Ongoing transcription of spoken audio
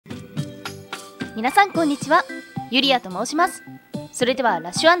皆さんこんにちは、ゆりやと申します。それでは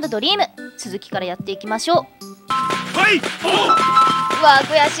ラッシュ&ドリーム続きからやっていきましょう。はい。うわ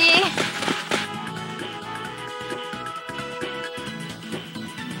悔しい。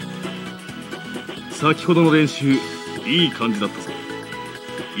先ほどの練習いい感じだったぞ。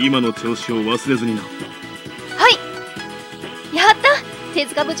今の調子を忘れずにな。はい、やった。手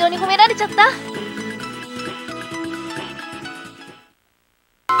塚部長に褒められちゃった。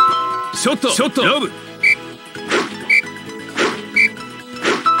ショットラブ。よ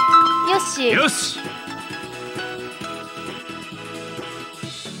しよし。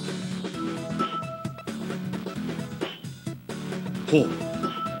ほう、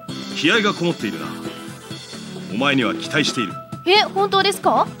気合がこもっているな。お前には期待している。本当です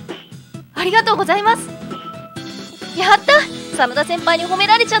か？ありがとうございます。やった。真田先輩に褒め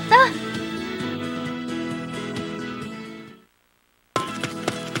られちゃった。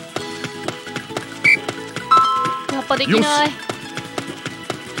やっぱできない。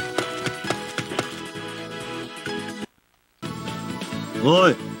お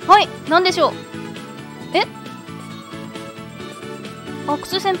い。はい、何でしょう。アク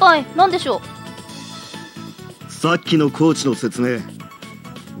ス先輩、何でしょう。さっきのコーチの説明、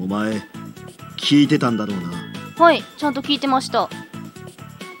お前聞いてたんだろうな。はい、ちゃんと聞いてました。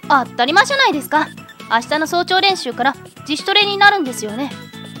当たり前じゃないですか。明日の早朝練習から自主トレになるんですよね。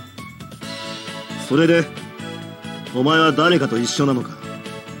それでお前は誰かと一緒なのか？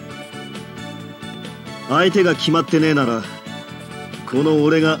相手が決まってねえならこの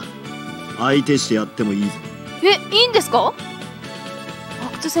俺が相手してやってもいいぞ。いいんですか？阿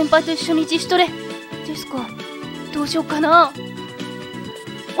久津先輩と一緒に自主トレですか。どうしようかな。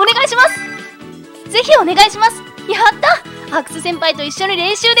お願いします。ぜひお願いします。やった。阿久津先輩と一緒に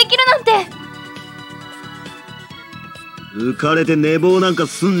練習できるなんて。浮かれて寝坊なんか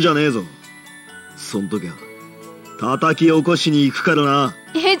すんじゃねえぞ。そん時は叩き起こしに行くからな。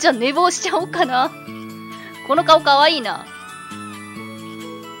じゃあ寝坊しちゃおうかな。この顔かわいいな。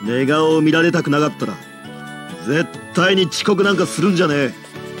寝顔を見られたくなかったら絶対に遅刻なんかするんじゃねえ。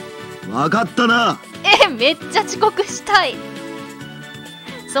分かったな。めっちゃ遅刻したい。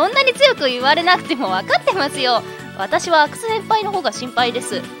そんなに強く言われなくても分かってますよ。私は阿久津先輩の方が心配で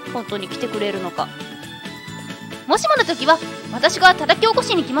す。本当に来てくれるのか。もしもの時は私が叩き起こ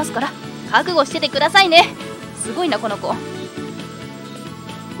しに来ますから覚悟しててくださいね。すごいなこの子。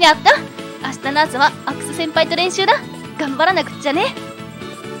やった。明日の朝は阿久津先輩と練習だ。頑張らなくっちゃね。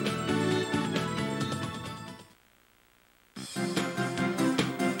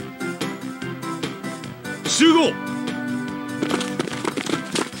集合。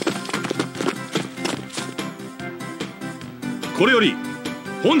これより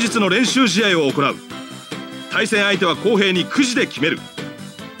本日の練習試合を行う。対戦相手は公平にくじで決める。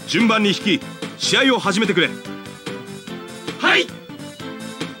順番に引き試合を始めてくれ。はい。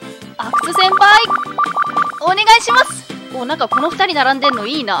阿久津先輩お願いします。なんかこの2人並んでんの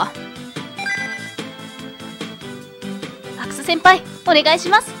いいな。阿久津先輩お願いし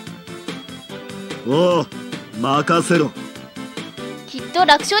ます。おう、任せろ。きっと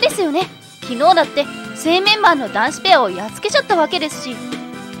楽勝ですよね。昨日だって正面マンの男子ペアをやっつけちゃったわけですし。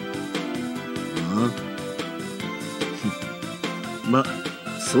ま、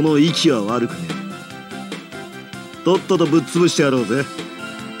その息は悪くねえ。とっととぶっ潰してやろうぜ。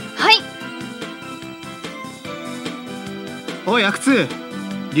はい。おい阿久津、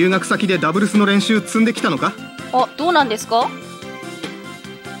留学先でダブルスの練習積んできたのか？どうなんですか？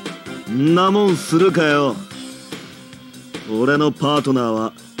んなもんするかよ。俺のパートナー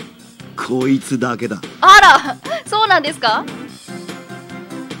はこいつだけだ。あら、そうなんですか？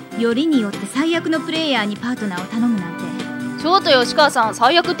よりによって最悪のプレイヤーにパートナーを頼むなんて。ちょっと吉川さん、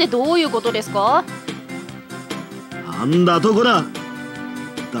最悪ってどういうことですか？なんだとこら。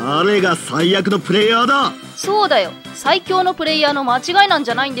誰が最悪のプレイヤーだ。そうだよ、最強のプレイヤーの間違いなん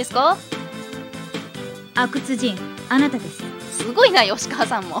じゃないんですか？阿久津仁、あなたです。すごいな吉川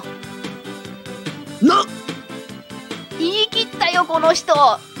さんも。言い切ったよこの人。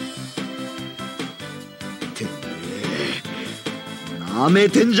てめえ、なめ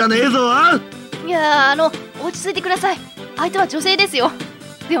てんじゃねえぞ。いや落ち着いてください。相手は女性ですよ。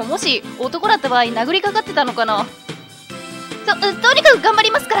でももし男だった場合殴りかかってたのかな。とにかく頑張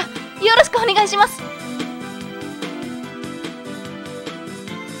りますからよろしくお願いします。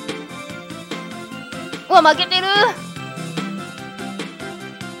負けてる。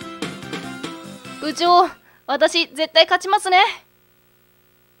部長、私絶対勝ちますね。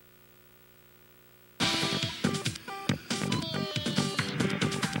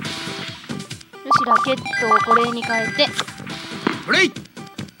よし、ラケットをこれに変えてプレイ。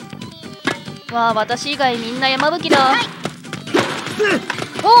わあ、私以外みんな山吹だ。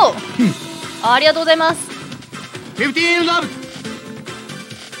おお、ありがとうございます。15ラブ。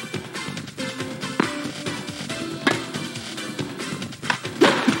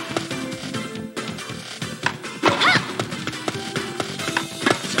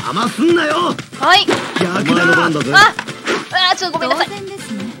邪魔すんなよ。はい。逆だ。の番だぜ。ちょっとごめんなさい。当然で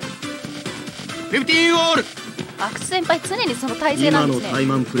すね。15オール。阿久津先輩常にその体勢な今のんですね。タイ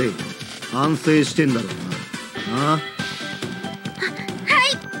マンプレイ反省してんだろうな。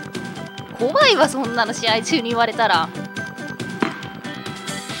怖いわ、そんなの試合中に言われたら。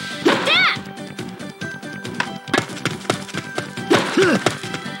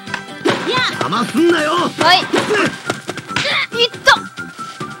邪魔すんなよ。はい。いった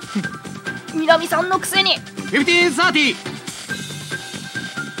南さんのくせに。15、30。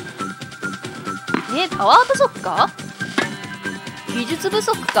パワー不足か、技術不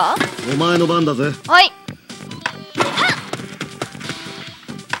足か。お前の番だぜ。はい。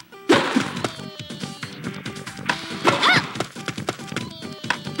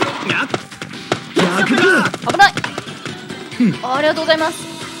逆だ。危ない。ありがとうございます。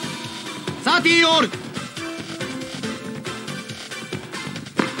30オール。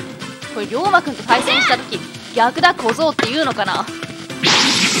これ龍馬くんと対戦した時逆だ小僧って言うのかな。ボール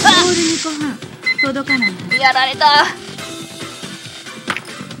2個半届かないな。やられた。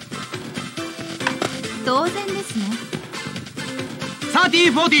当然ですね。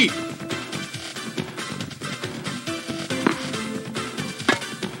30、40。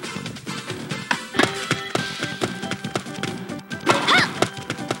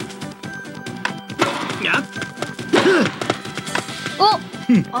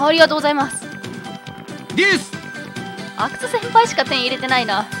お、ありがとうございます。デュース。阿久津先輩しか点入れてない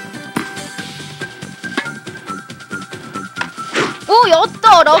な。お、やった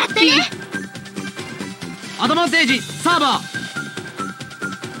ー、ラッキー。アドバンテージサーバー。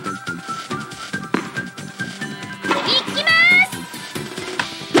行きま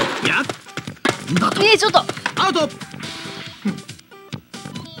す。やっだとちょっとアウト。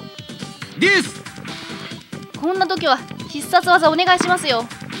デュース。こんな時は必殺技お願いしますよ。行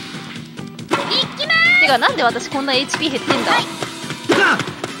きます。てかなんで私こんな HP 減ってんだ。い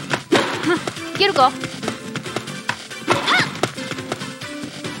けるか。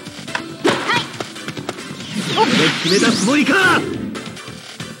これ決めたつもりか。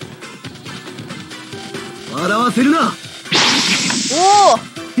笑わせるな。おお、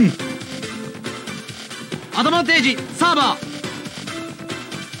アドバンテージサーバー。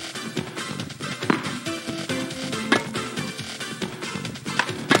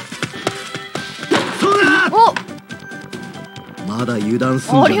そうだ。お、まだ油断すん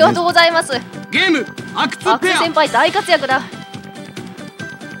じゃねえ。ありがとうございます。ゲーム阿久津阿久ペア。津先輩大活躍だ。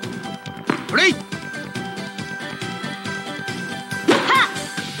プレイ。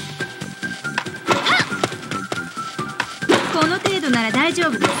この程度なら大丈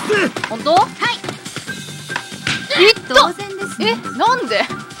夫です。本当？はい。いった当然ですね。なんで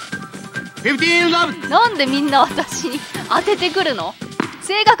15ラブ。なんでみんな私に当ててくるの。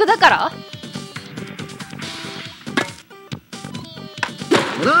正確だから。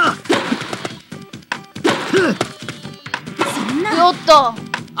ほら。そんな。やった。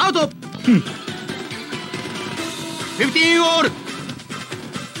アウト。15オール。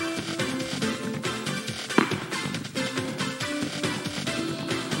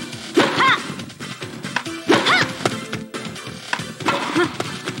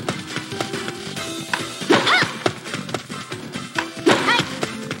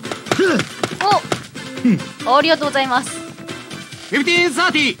お、ありがとうございます。15、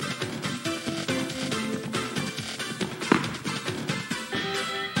30。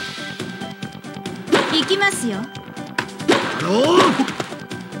行きますよ。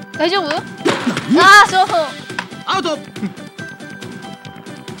大丈夫？そう。アウト。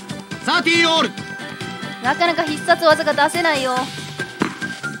30オール。なかなか必殺技が出せないよ。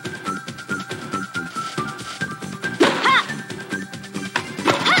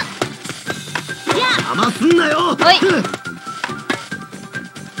邪魔すんなよ。はい。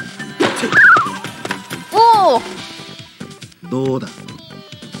おお、どうだ。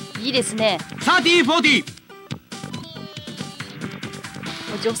いいですね。30、40。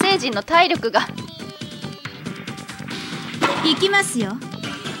女性陣の体力が。行きますよ。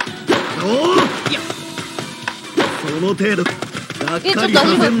いや、その程度がっちょっとかりさ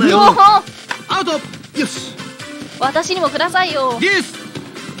せんなよ。アウト。よし。私にもくださいよ。デュース。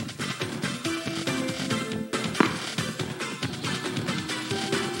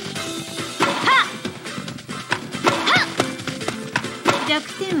弱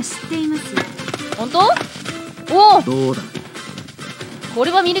点は知っています。本当？おお、どうだ。こ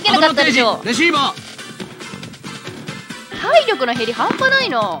れは見抜けなかったでしょ。レシーバー。体力の減り半端ない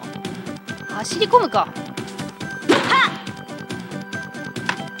な。走り込むか。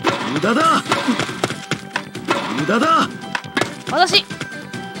無駄だ。無駄だ。私決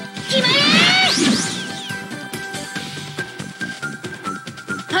まれ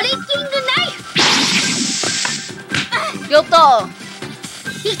トリッキングナイフ。やった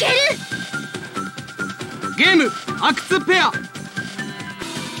ー。いける。ゲーム阿久津ペア。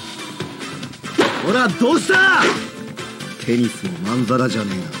ほらどうした。テニスのまんざらじゃ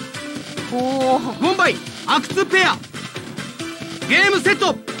ねえな。おお、ボンバイ阿久津ペア。ゲームセッ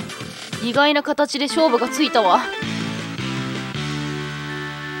ト。意外な形で勝負がついたわ。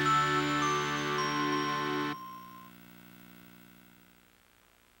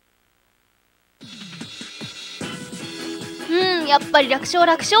やっぱり楽勝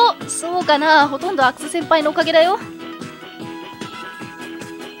楽勝。そうかな、ほとんど阿久津先輩のおかげだよ。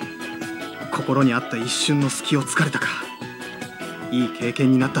心にあった一瞬の隙を突かれたか。いい経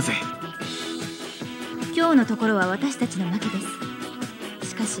験になったぜ。今日のところは私たちの負けです。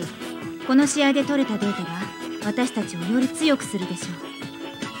しかしこの試合で取れたデータが私たちをより強くするでしょう。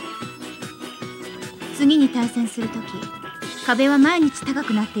次に対戦するとき、壁は毎日高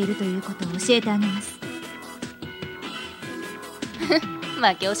くなっているということを教えてあげます。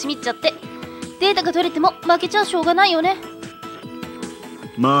負け惜しみっちゃって。データが取れても負けちゃしょうがないよね。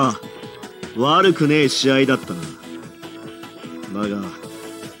まあ悪くねえ試合だったな。だが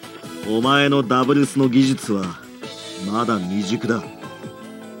お前のダブルスの技術はまだ未熟だ。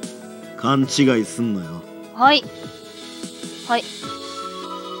勘違いすんなよ。はいはい。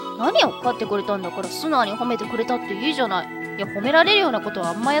何を勝ってくれたんだから素直に褒めてくれたっていいじゃない。いや、褒められるようなこと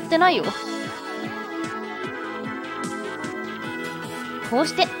はあんまやってないよ。こう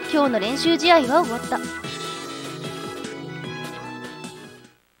して今日の練習試合は終わった。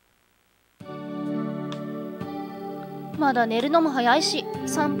まだ寝るのも早いし、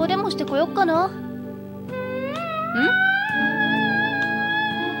散歩でもしてこよっかな。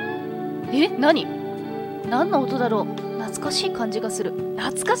え、何の音だろう。懐かしい感じがする。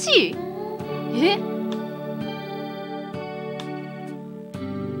懐かしい？え？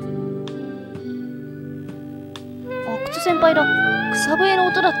阿久津先輩だ。草笛の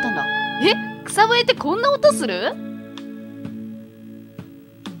音だったんだ。え？草笛ってこんな音する？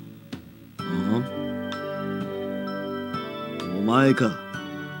お前か。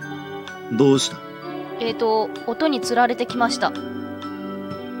どうした？音につられてきました。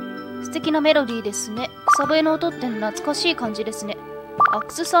素敵なメロディーですね。草笛の音って懐かしい感じですね。阿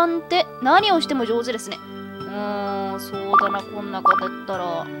久津さんって何をしても上手ですね。そうだな、こんなことだった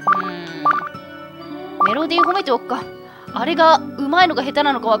ら。メロディー褒めておくか。あれがうまいのか下手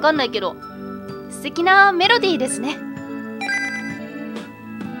なのかわかんないけど、素敵なメロディーですね。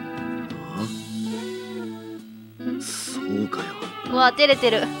そうかよ。うわ、照れて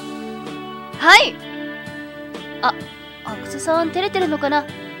る。はい。あ、阿久津さん照れてるのかな。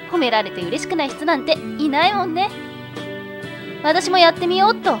褒められて嬉しくない人なんていないもんね。私もやってみ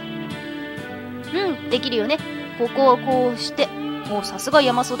ようっと。できるよね。ここをこうして。もうさすが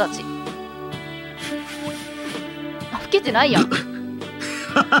山育ち。あ、老けてないやん。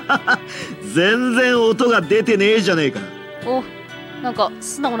全然音が出てねえじゃねえか。お、なんか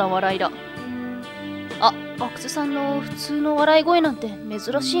素直な笑いだ。あ、阿久津さんの普通の笑い声なんて珍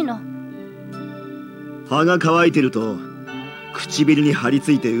しいな。歯が乾いてると唇に張り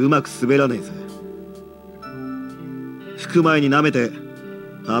付いてうまく滑らねえぜ。拭く前に舐めて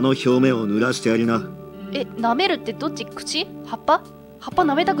歯の表面を濡らしてやりな。え、舐めるってどっち？口？葉っぱ？葉っぱ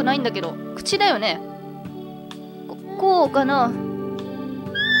舐めたくないんだけど。口だよね。こうかな。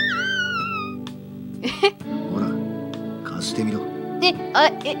ほら貸してみろ。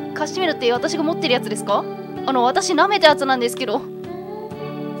貸してみろって私が持ってるやつですか？私舐めたやつなんですけど。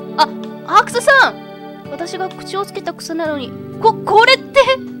あ、阿久津さん、私が口をつけた草なのに、これって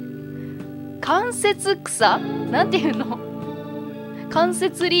関節草？なんていうの？関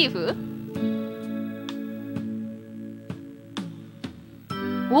節リーフ？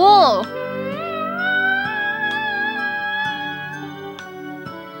おお、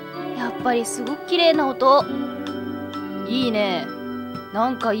やっぱりすごく綺麗な音。いいね。な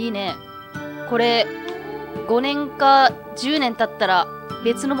んかいいね。これ5年か10年経ったら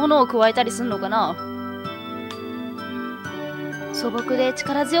別のものを加えたりすんのかな。素朴で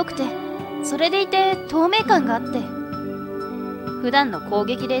力強くて、それでいて透明感があって、普段の攻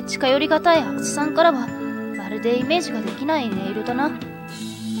撃で近寄りがたい阿久津さんからはまるでイメージができないネイルだな。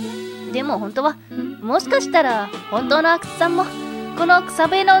でも本当は、もしかしたら本当の阿久津さんもこの草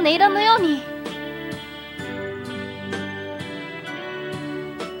笛の音色のように。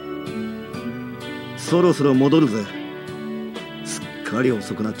そろそろ戻るぜ。すっかり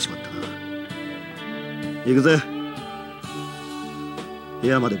遅くなっちまったな。行くぜ。部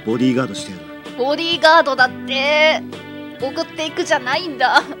屋までボディーガードしてやる。ボディーガードだって送っていくじゃないん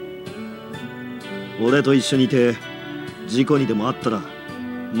だ。俺と一緒にいて事故にでもあったら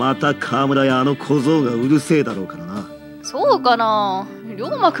また河村やあの小僧がうるせえだろうからな。そうかな。龍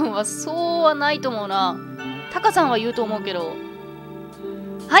馬くんはそうはないと思うな。タカさんは言うと思うけど。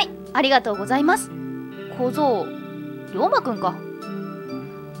はい、ありがとうございます。小僧、龍馬くんか。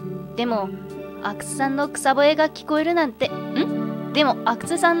でも阿久津さんの草笛が聞こえるなんて、でも阿久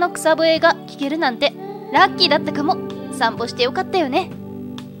津さんの草笛が聞けるなんてラッキーだったかも。散歩してよかったよね。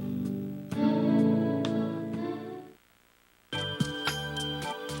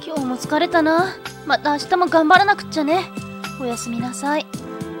今日も疲れたな。また明日も頑張らなくっちゃね。おやすみなさい。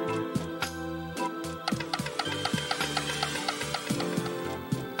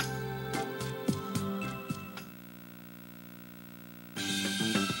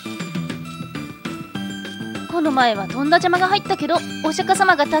この前はとんだ邪魔が入ったけど、お釈迦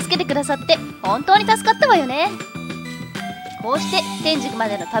様が助けてくださって本当に助かったわよね。こうして天竺ま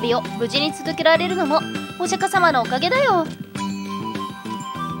での旅を無事に続けられるのもお釈迦様のおかげだよ。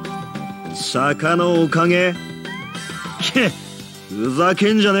釈迦のおかげ？ふざ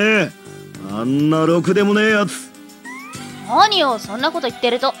けんじゃねえ。あんなろくでもねえやつ。何よ、そんなこと言って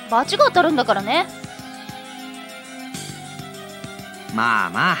ると罰が当たるんだからね。まあ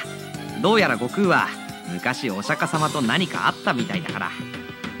まあ、どうやら悟空は昔お釈迦様と何かあったみたいだから。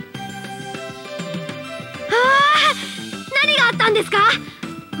何があったんですか？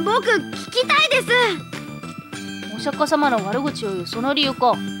僕聞きたいです。お釈迦様の悪口を言うその理由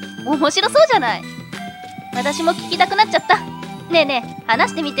か。面白そうじゃない。私も聞きたくなっちゃった。ねえねえ、話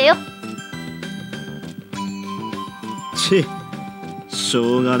してみてよ。し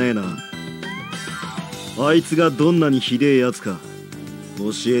ょうがねえな。あいつがどんなにひでえやつか教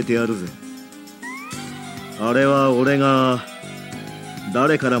えてやるぜ。あれは俺が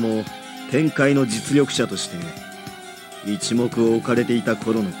誰からも天界の実力者として一目置かれていた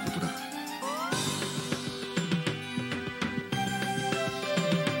頃のことだ。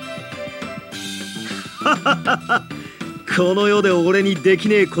この世で俺にでき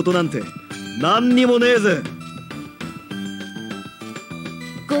ねえことなんて何にもねえぜ。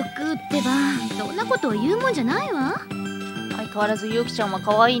悟空ってばそんなことを言うもんじゃないわ。相変わらずゆきちゃんは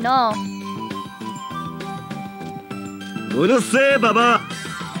可愛いな。うるせえババ。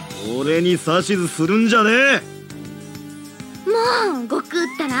俺に指図するんじゃねえ。もう悟空っ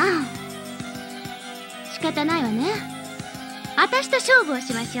たら仕方ないわね。私と勝負を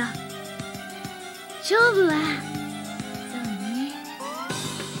しましょう。勝負はそうね、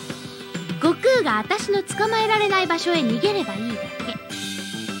悟空が私の捕まえられない場所へ逃げればいいだ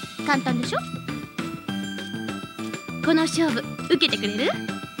け。簡単でしょ。この勝負受けてくれる？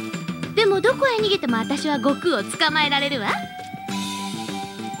でもどこへ逃げても私は悟空を捕まえられるわ。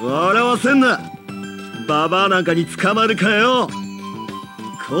笑わせんな。ババアなんかに捕まるかよ。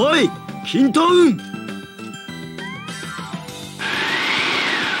来い均等運。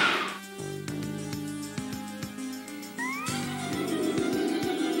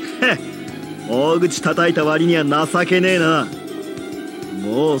大口叩いた割には情けねえな。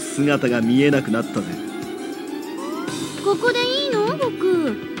もう姿が見えなくなったぜ。ここでいいの？悟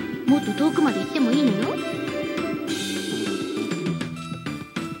空、もっと遠くまで行ってもいいのよ。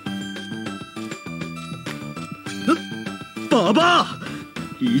ババア、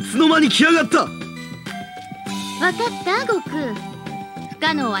いつの間に来やがった。わかった悟空、不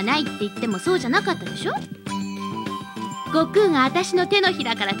可能はないって言ってもそうじゃなかったでしょ。悟空が私の手のひ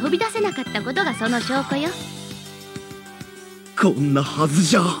らから飛び出せなかったことがその証拠よ。こんなはず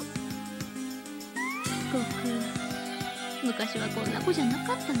じゃ。悟空、昔はこんな子じゃな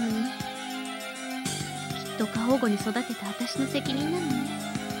かったのに。きっと過保護に育てた私の責任なのね。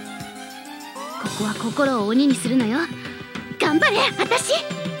ここは心を鬼にするのよ。頑張れ私。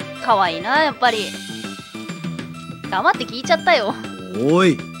可愛いな、やっぱり。黙って聞いちゃったよ。お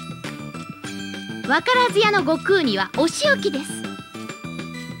い、わからず屋の悟空にはお仕置きです。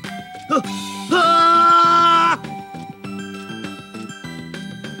はあ。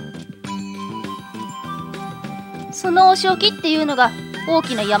そのお仕置きっていうのが大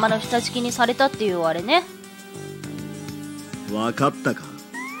きな山の下敷きにされたっていうあれね。わかったか。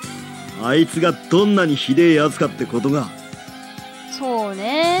あいつがどんなにひでえやつかってことが。そう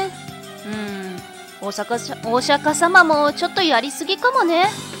ね。お釈迦様もちょっとやりすぎかもね。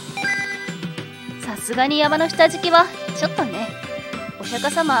さすがに山の下敷きはちょっとね。釈迦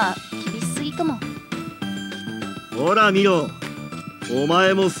様厳しすぎかも。ほら見ろ、お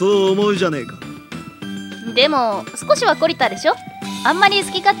前もそう思うじゃねえか。でも少しは懲りたでしょ。あんまり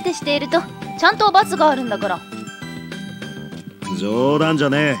好き勝手しているとちゃんと罰があるんだから。冗談じゃ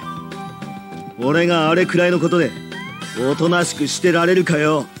ねえ。俺があれくらいのことでおとなしくしてられるか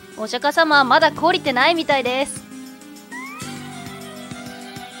よ。お釈迦様はまだ懲りてないみたいです。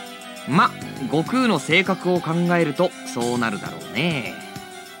ま、悟空の性格を考えるとそうなるだろうね。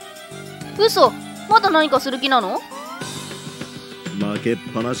嘘、まだ何かする気なの？負けっ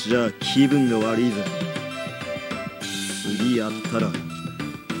ぱなしじゃ気分が悪いぜ。次やったら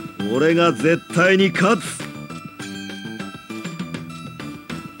俺が絶対に勝つ。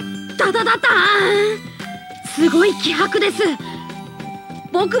ダダダダーン、すごい気迫です。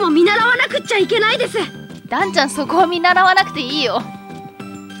僕も見習わなくっちゃいけないです。ダンちゃん、そこは見習わなくていいよ。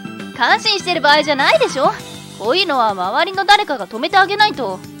感心してる場合じゃないでしょ。こういうのは周りの誰かが止めてあげない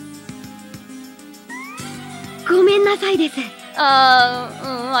と。ごめんなさいです。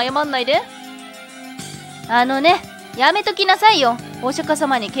謝んないで。やめときなさいよ。お釈迦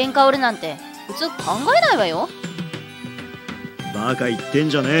様に喧嘩売るなんて普通考えないわよ。バカ言ってん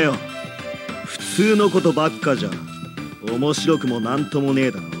じゃねえよ。普通のことばっかじゃ面白くもなんともね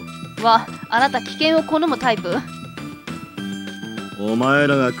えだろ。あなた危険を好むタイプ？お前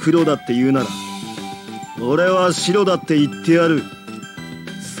らが黒だって言うなら俺は白だって言ってやる。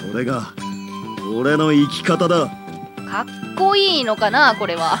それが俺の生き方だ。かっこいいのかな、こ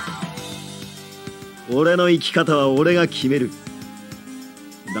れは。俺の生き方は俺が決める。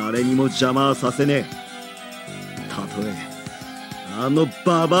誰にも邪魔はさせねえ。たとえあの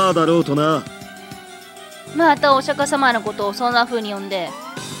ババアだろうとな。またお釈迦様のことをそんな風に呼んで、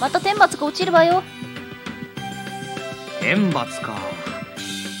また天罰が落ちるわよ。天罰か。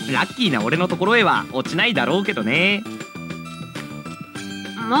ラッキーな俺のところへは落ちないだろうけどね。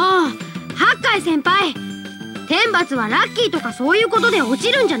もう八海先輩、天罰はラッキーとかそういうことで落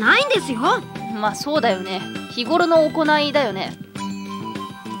ちるんじゃないんですよ。まあそうだよね。日頃の行いだよね。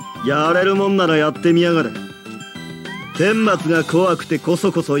やれるもんならやってみやがれ。天罰が怖くてこ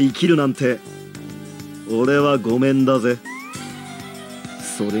そこそ生きるなんて俺はごめんだぜ。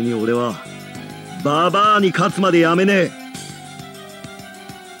それに俺はババアに勝つまでやめねえ。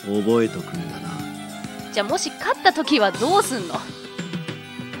覚えとくんだな。じゃあもし勝った時はどうすんの？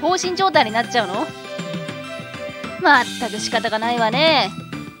放心状態になっちゃうの？まったく仕方がないわね。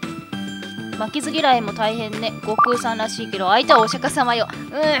負けず嫌いも大変ね。悟空さんらしいけど相手はお釈迦様よ。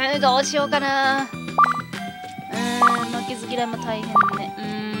どうしようかな。負けず嫌いも大変ね。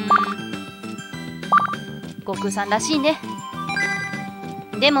悟空さんらしいね。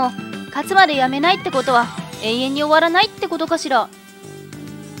でも勝つまでやめないってことは永遠に終わらないってことかしら。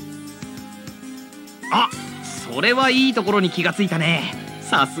あ、それはいいところに気がついたね。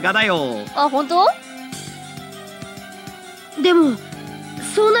さすがだよ。あ、本当？でも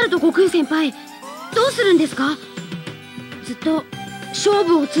そうなると悟空先輩どうするんですか？ずっと勝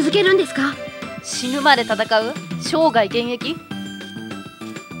負を続けるんですか？死ぬまで戦う？生涯現役？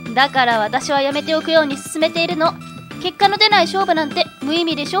だから私はやめておくように進めているの。結果の出ない勝負なんて無意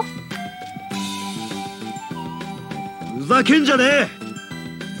味でしょ。ふざけんじゃねえ。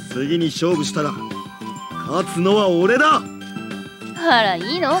次に勝負したら勝つのは俺だ。あら、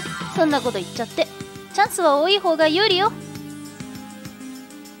いいの？そんなこと言っちゃって。チャンスは多い方が有利よ。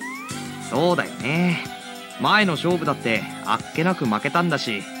そうだよね。前の勝負だってあっけなく負けたんだ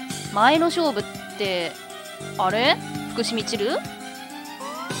し。前の勝負ってあれ？福士みちる？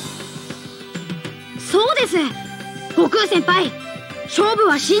そうです。悟空先輩、勝負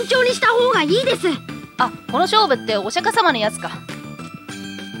は慎重にした方がいいです。あ、この勝負ってお釈迦様のやつか。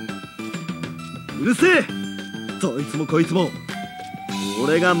うるせえ。どいつもこいつも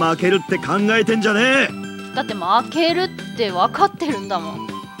俺が負けるって考えてんじゃねえ。だって負けるって分かってるんだもん。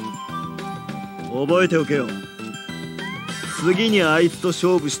覚えておけよ。次にあいつと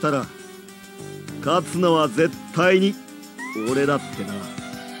勝負したら勝つのは絶対に俺だってな。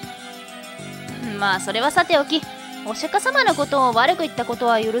まあそれはさておき、お釈迦様のことを悪く言ったこと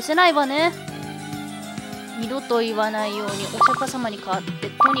は許せないわね。二度と言わないようにお釈迦様に代わって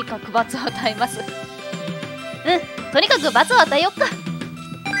とにかく罰を与えます。とにかく罰を与えよっか。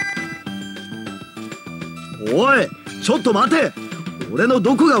おい、ちょっと待て。俺の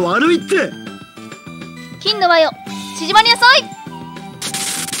どこが悪いって。金の輪よ、縮まりなさい。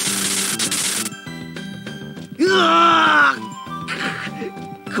うわ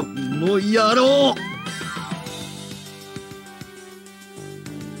ーこの野郎。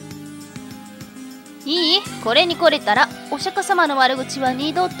いい？これに懲れたらお釈迦様の悪口は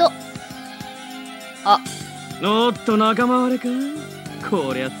二度と。おっと仲間割れか。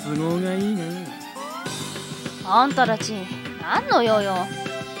こりゃ都合がいいな。あんたたち何の用よ。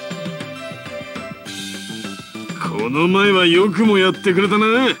この前はよくもやってくれた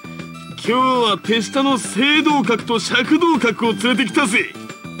な。今日は手下の青銅閣と赤銅閣を連れてきたぜ。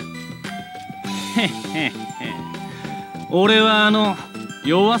へっへっへ。俺は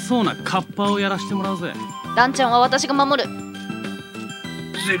弱そうなカッパをやらしてもらうぜ。ダンちゃんは私が守る。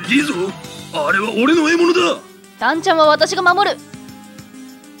リゾ、あれは俺の獲物だ。ダンちゃんは私が守る。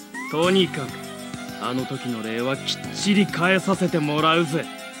とにかくあの時の礼はきっちり返させてもらうぜ。さ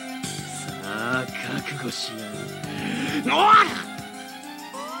あ覚悟しな。お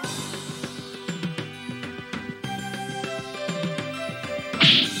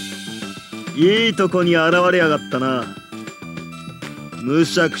いいとこに現れやがったな。む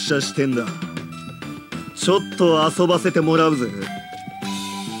しゃくしゃしてんだ。ちょっと遊ばせてもらうぜ。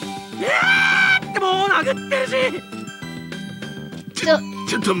もう殴ってるし。ちょ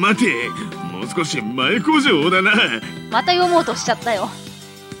っと待て。もう少し前工場だな。また読もうとしちゃったよ。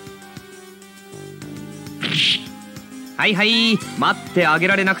はいはい、待ってあげ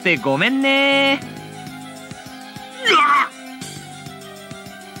られなくてごめんね。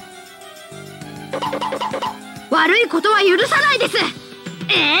悪いことは許さないです。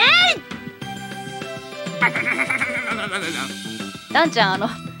ダンちゃん、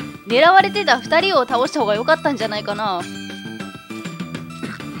狙われてた2人を倒した方が良かったんじゃないかな。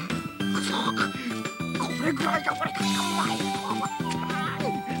これぐらいが俺たちがうまいと思っ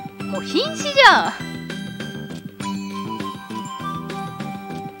た。もう瀕死じゃん。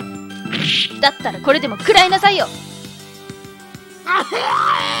だったらこれでも食らいなさいよ。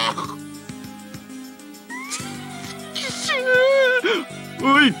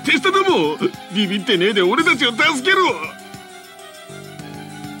おい、手下ども、ビビってねえで俺たちを助けろ。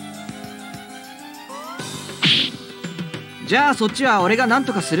じゃあそっちは俺が何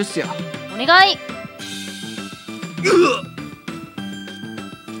とかするっすよ。お願い。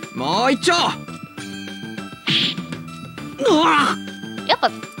もう一丁。やっぱ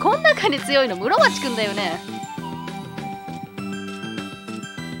こん中で強いの室町くんだよね。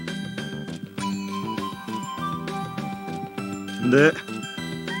で、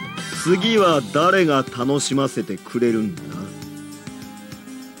次は誰が楽しませてくれるんだ？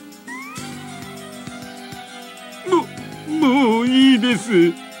もういいです。許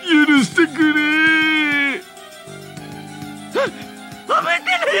してくれ。褒めて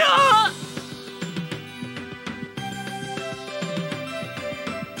るよ。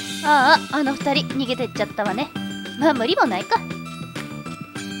ああ、あの2人逃げてっちゃったわね。まあ無理もないか。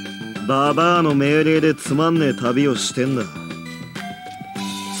ババアの命令でつまんねえ旅をしてんだ。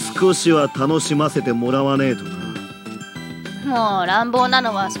少しは楽しませてもらわねえとな。もう乱暴な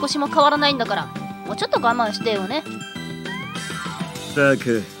のは少しも変わらないんだから、もうちょっと我慢してよね。った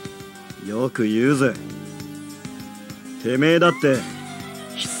く、よく言うぜ。てめえだって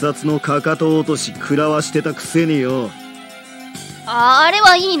必殺のかかと落とし食らわしてたくせによ。あれ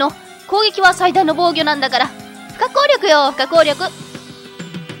はいいの。攻撃は最大の防御なんだから。不可抗力よ、不可抗力。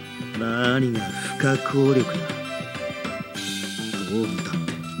何が不可抗力だ。どう見たって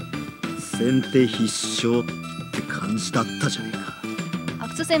先手必勝って感じだったじゃねえか。阿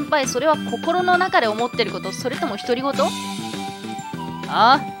久津先輩、それは心の中で思ってること、それとも独り言？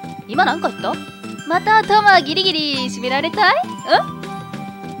ああ、今なんか言った？また頭ギリギリ締められたい？へ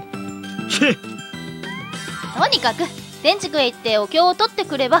っ。とにかく天竺へ行ってお経を取って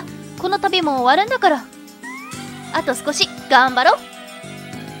くればこの旅も終わるんだから。あと少し頑張ろう。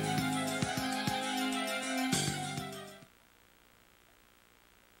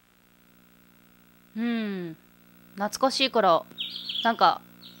懐かしいからなんか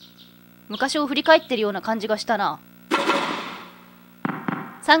昔を振り返ってるような感じがしたな。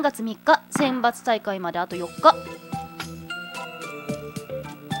3月3日選抜大会まであと4日。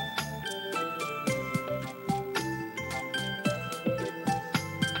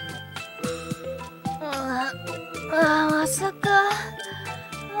まさか。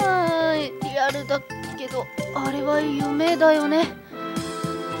リアルだけどあれは夢だよね。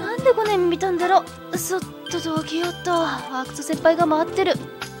なんで5年見たんだろう。そっとどけよっと。阿久津先輩が回ってる。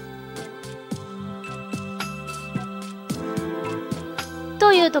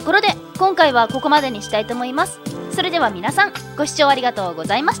というところで今回はここまでにしたいと思います。それでは皆さんご視聴ありがとうご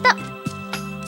ざいました。